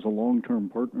see this as a long-term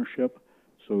partnership,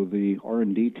 so the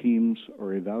R&D teams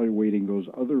are evaluating those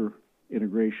other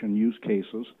integration use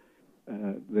cases.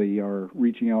 They are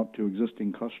reaching out to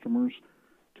existing customers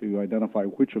to identify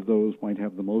which of those might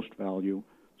have the most value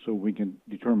so we can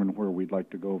determine where we'd like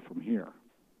to go from here.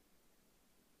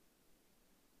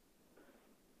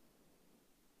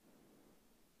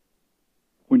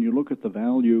 look at the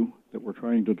value that we're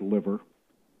trying to deliver,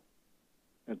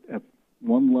 at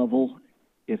one level,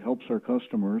 it helps our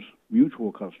customers,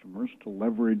 mutual customers, to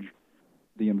leverage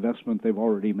the investment they've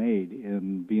already made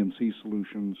in BMC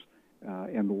solutions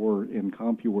and or in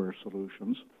Compuware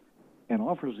solutions, and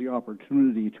offers the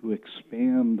opportunity to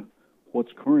expand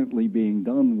what's currently being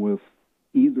done with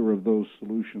either of those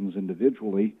solutions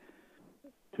individually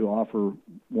to offer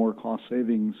more cost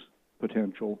savings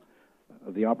potential,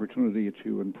 the opportunity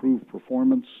to improve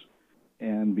performance,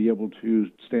 and be able to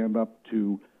stand up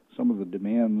to some of the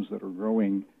demands that are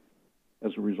growing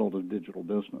as a result of digital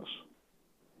business.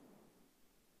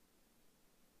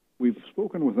 We've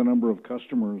spoken with a number of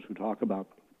customers who talk about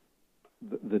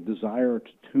the desire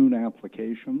to tune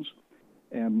applications,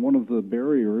 and one of the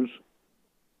barriers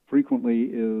frequently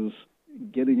is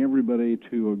getting everybody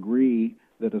to agree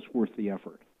that it's worth the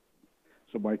effort.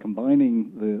 So by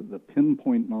combining the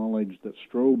pinpoint knowledge that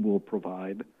Strobe will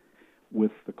provide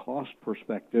with the cost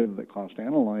perspective that Cost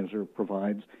Analyzer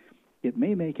provides, it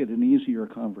may make it an easier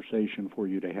conversation for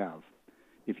you to have.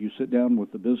 If you sit down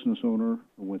with the business owner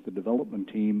or with the development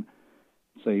team,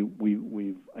 say,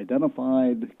 we've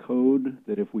identified code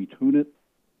that if we tune it,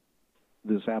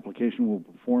 this application will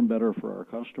perform better for our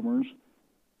customers,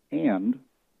 and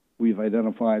we've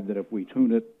identified that if we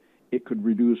tune it, it could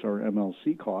reduce our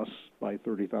MLC costs by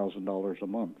 $30,000 a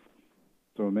month.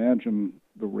 So imagine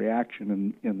the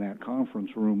reaction in that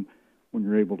conference room when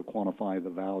you're able to quantify the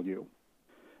value.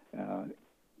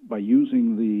 By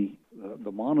using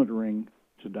the monitoring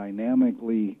to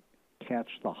dynamically catch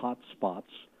the hot spots,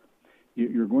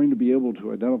 you're going to be able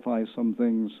to identify some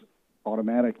things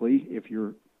automatically if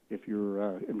you're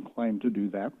inclined to do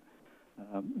that.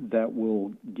 That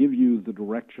will give you the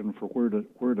direction for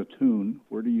where to tune,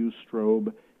 where to use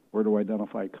Strobe, where to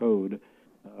identify code,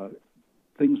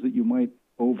 things that you might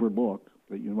overlook,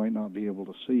 that you might not be able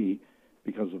to see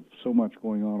because of so much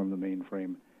going on in the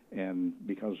mainframe and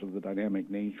because of the dynamic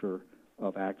nature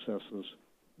of accesses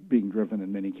being driven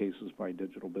in many cases by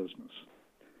digital business.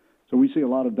 So we see a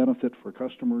lot of benefit for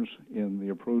customers in the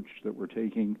approach that we're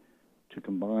taking to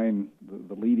combine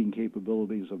the leading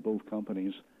capabilities of both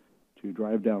companies to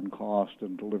drive down cost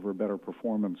and deliver better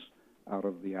performance out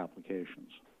of the applications.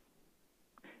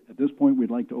 At this point,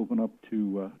 we'd like to open up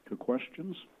to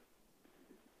questions.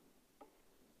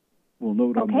 We'll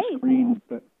note on the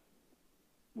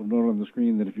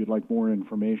screen that if you'd like more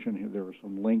information, here there are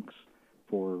some links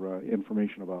for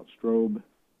information about Strobe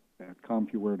at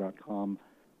Compuware.com,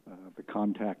 the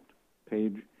contact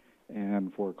page,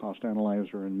 and for Cost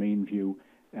Analyzer and MainView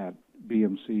at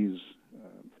BMC's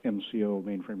MCO,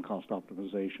 Mainframe Cost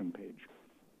Optimization page.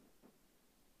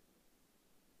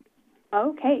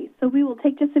 Okay, so we will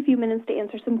take just a few minutes to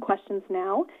answer some questions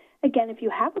now. Again, if you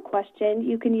have a question,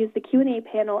 you can use the Q&A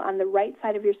panel on the right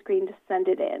side of your screen to send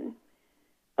it in.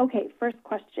 Okay, first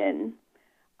question.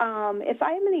 If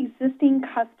I am an existing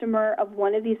customer of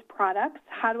one of these products,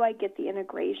 how do I get the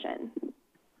integration?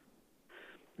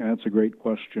 That's a great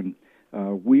question.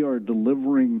 We are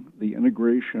delivering the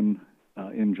integration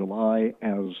in July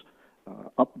as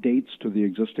updates to the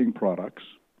existing products.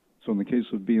 So in the case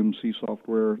of BMC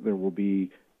software, there will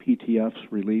be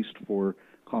PTFs released for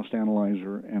Cost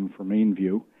Analyzer and for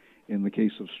MainView. In the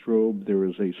case of Strobe, there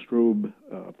is a Strobe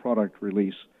product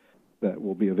release that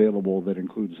will be available that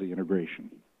includes the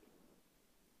integration.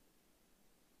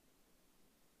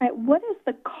 All right, what is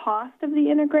the cost of the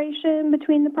integration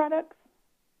between the products?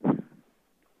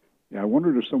 Yeah, I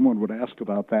wondered if someone would ask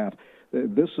about that.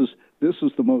 This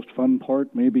is the most fun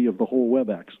part, maybe, of the whole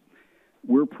WebEx.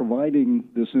 We're providing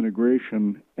this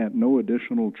integration at no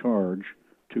additional charge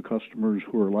to customers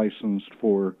who are licensed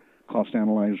for Cost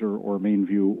Analyzer or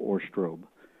MainView or Strobe.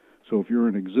 So if you're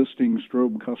an existing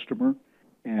Strobe customer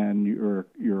and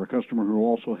you're a customer who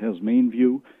also has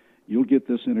MainView, you'll get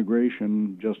this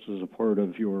integration just as a part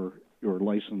of your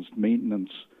licensed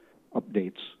maintenance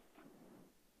updates.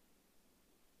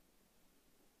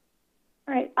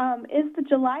 All right, is the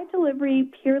July delivery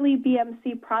purely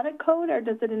BMC product code, or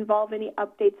does it involve any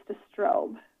updates to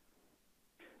Strobe?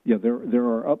 Yeah, there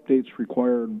are updates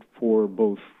required for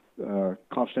both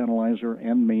Cost Analyzer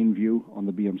and MainView on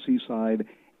the BMC side,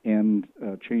 and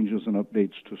changes and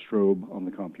updates to Strobe on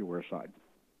the Compuware side.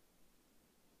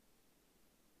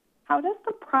 How does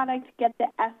the product get the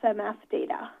SMF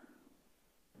data?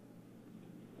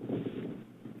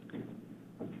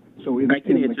 So in the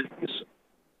case...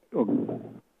 Oh,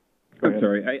 I'm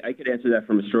sorry. I could answer that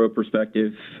from a Strobe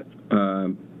perspective.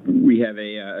 We have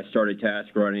a started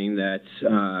task running that's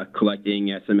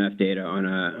collecting SMF data on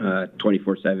a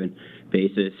 24/7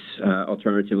 basis.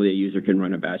 Alternatively, a user can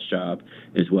run a batch job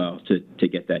as well to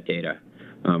get that data.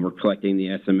 We're collecting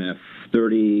the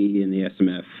SMF30 and the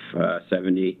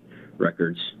SMF70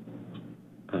 records.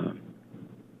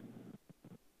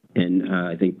 And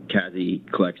I think CASI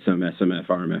collects some SMF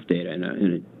RMF data in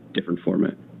a different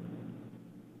format.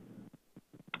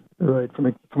 Right.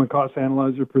 From a cost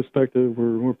analyzer perspective,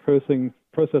 we're processing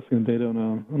the data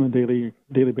on a daily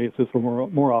basis, or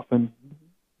more often,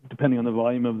 depending on the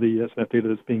volume of the SMF data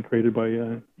that's being created by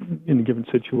in a given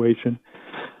situation.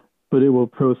 But it will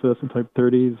process in type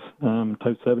 30s,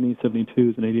 type 70s,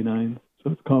 72s, and 89s.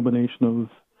 So it's a combination of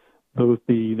both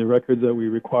the records that we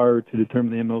require to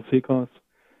determine the MLC costs,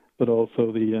 but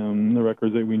also the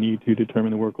records that we need to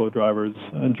determine the workload drivers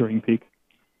during peak.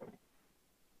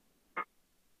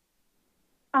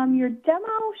 Your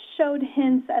demo showed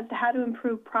hints as to how to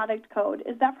improve product code.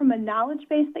 Is that from a knowledge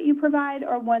base that you provide,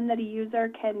 or one that a user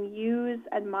can use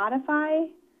and modify?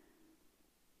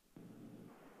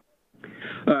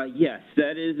 Yes,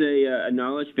 that is a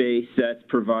knowledge base that's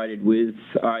provided with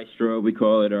iStrobe. We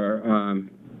call it our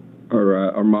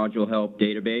module help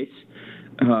database.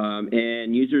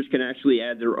 And users can actually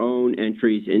add their own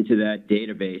entries into that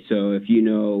database. So if you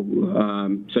know,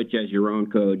 such as your own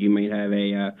code, you might have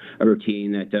a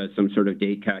routine that does some sort of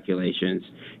date calculations.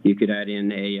 You could add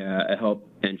in a help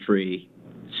entry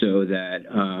so that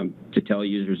to tell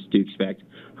users to expect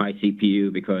high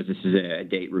CPU because this is a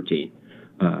date routine.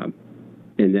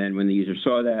 And then when the user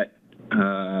saw that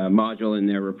module in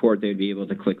their report, they'd be able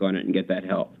to click on it and get that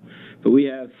help. But we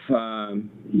have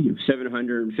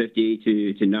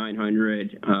 750 to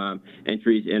 900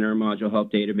 entries in our module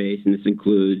help database, and this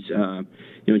includes,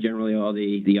 generally all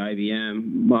the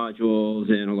IBM modules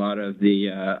and a lot of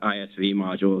the ISV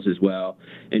modules as well.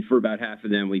 And for about half of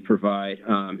them, we provide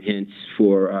hints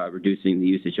for reducing the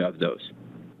usage of those.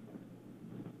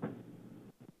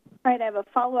 All right, I have a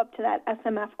follow-up to that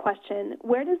SMF question.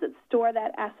 Where does it store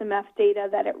that SMF data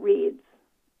that it reads?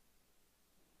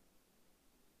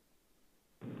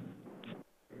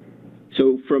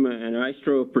 So from an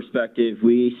iStrobe perspective,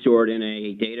 we store it in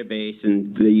a database,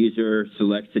 and the user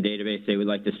selects the database they would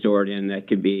like to store it in. That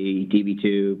could be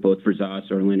DB2, both for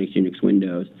ZOS or Linux, Unix,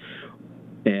 Windows,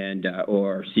 and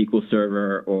or SQL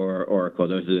Server or Oracle.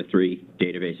 Those are the three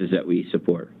databases that we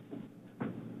support.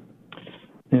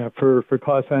 Yeah, for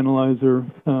Cost Analyzer,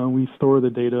 we store the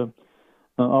data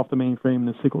off the mainframe in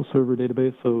the SQL Server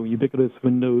database, so ubiquitous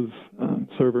Windows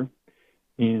server.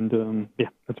 And yeah,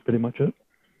 that's pretty much it.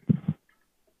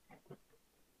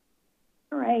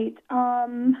 All right.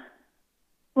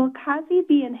 Will CASI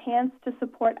be enhanced to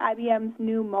support IBM's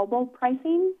new mobile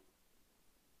pricing?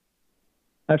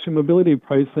 Actually, mobility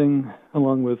pricing,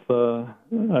 along with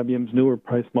IBM's newer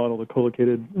price model, the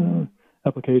co-located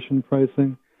application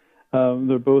pricing,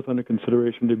 they're both under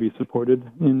consideration to be supported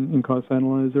in Cost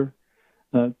Analyzer.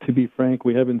 To be frank,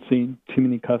 we haven't seen too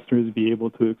many customers be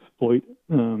able to exploit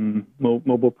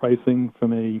mobile pricing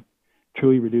from a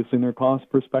truly reducing their cost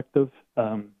perspective.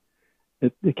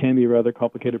 It can be a rather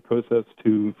complicated process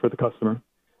for the customer,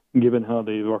 given how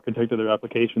they've architected their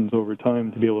applications over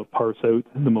time to be able to parse out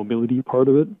the mobility part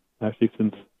of it. Actually,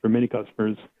 since for many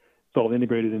customers, it's all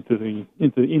integrated into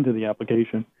the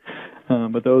application.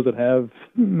 But those that have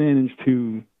managed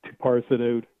to parse it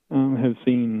out have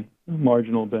seen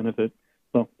marginal benefit.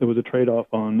 So there was a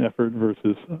trade-off on effort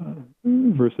versus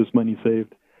money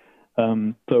saved.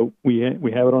 So we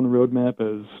have it on the roadmap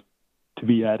as to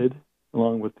be added,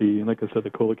 along with like I said, the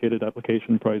co-located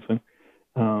application pricing.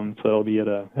 So that'll be at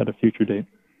a future date.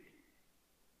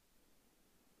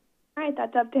 All right,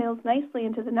 that dovetails nicely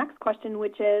into the next question,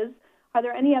 which is, are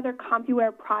there any other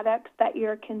Compuware products that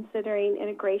you're considering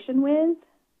integration with?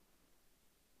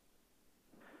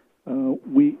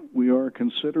 We are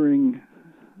considering.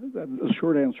 The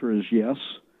short answer is yes.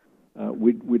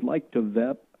 We'd like to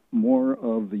vet more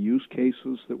of the use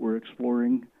cases that we're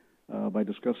exploring by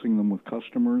discussing them with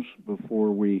customers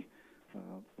before we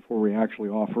actually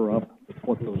offer up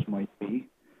what those might be.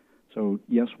 So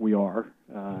yes, we are,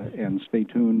 and stay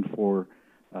tuned for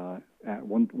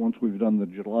once we've done the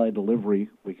July delivery,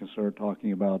 we can start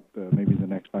talking about maybe the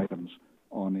next items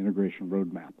on integration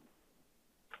roadmap.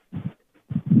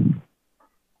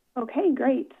 Okay,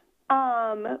 great.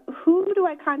 Who do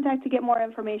I contact to get more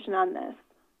information on this?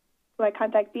 Do I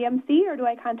contact BMC or do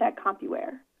I contact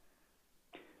Compuware?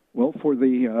 Well, for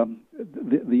the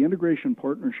integration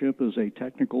partnership is a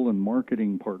technical and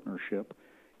marketing partnership.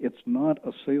 It's not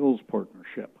a sales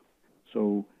partnership.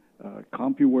 So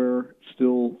Compuware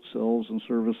still sells and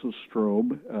services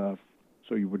Strobe,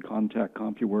 so you would contact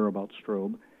Compuware about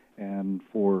Strobe, and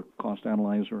for Cost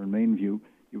Analyzer and MainView,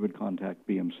 you would contact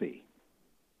BMC.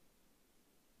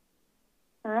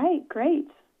 All right, great.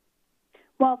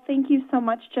 Well, thank you so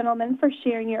much, gentlemen, for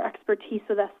sharing your expertise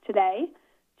with us today.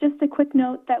 Just a quick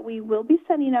note that we will be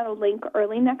sending out a link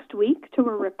early next week to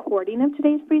a recording of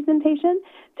today's presentation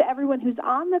to everyone who's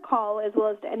on the call, as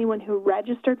well as to anyone who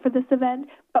registered for this event,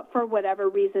 but for whatever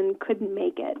reason couldn't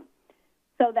make it.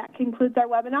 So that concludes our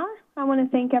webinar. I want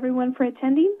to thank everyone for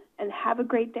attending, and have a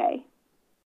great day.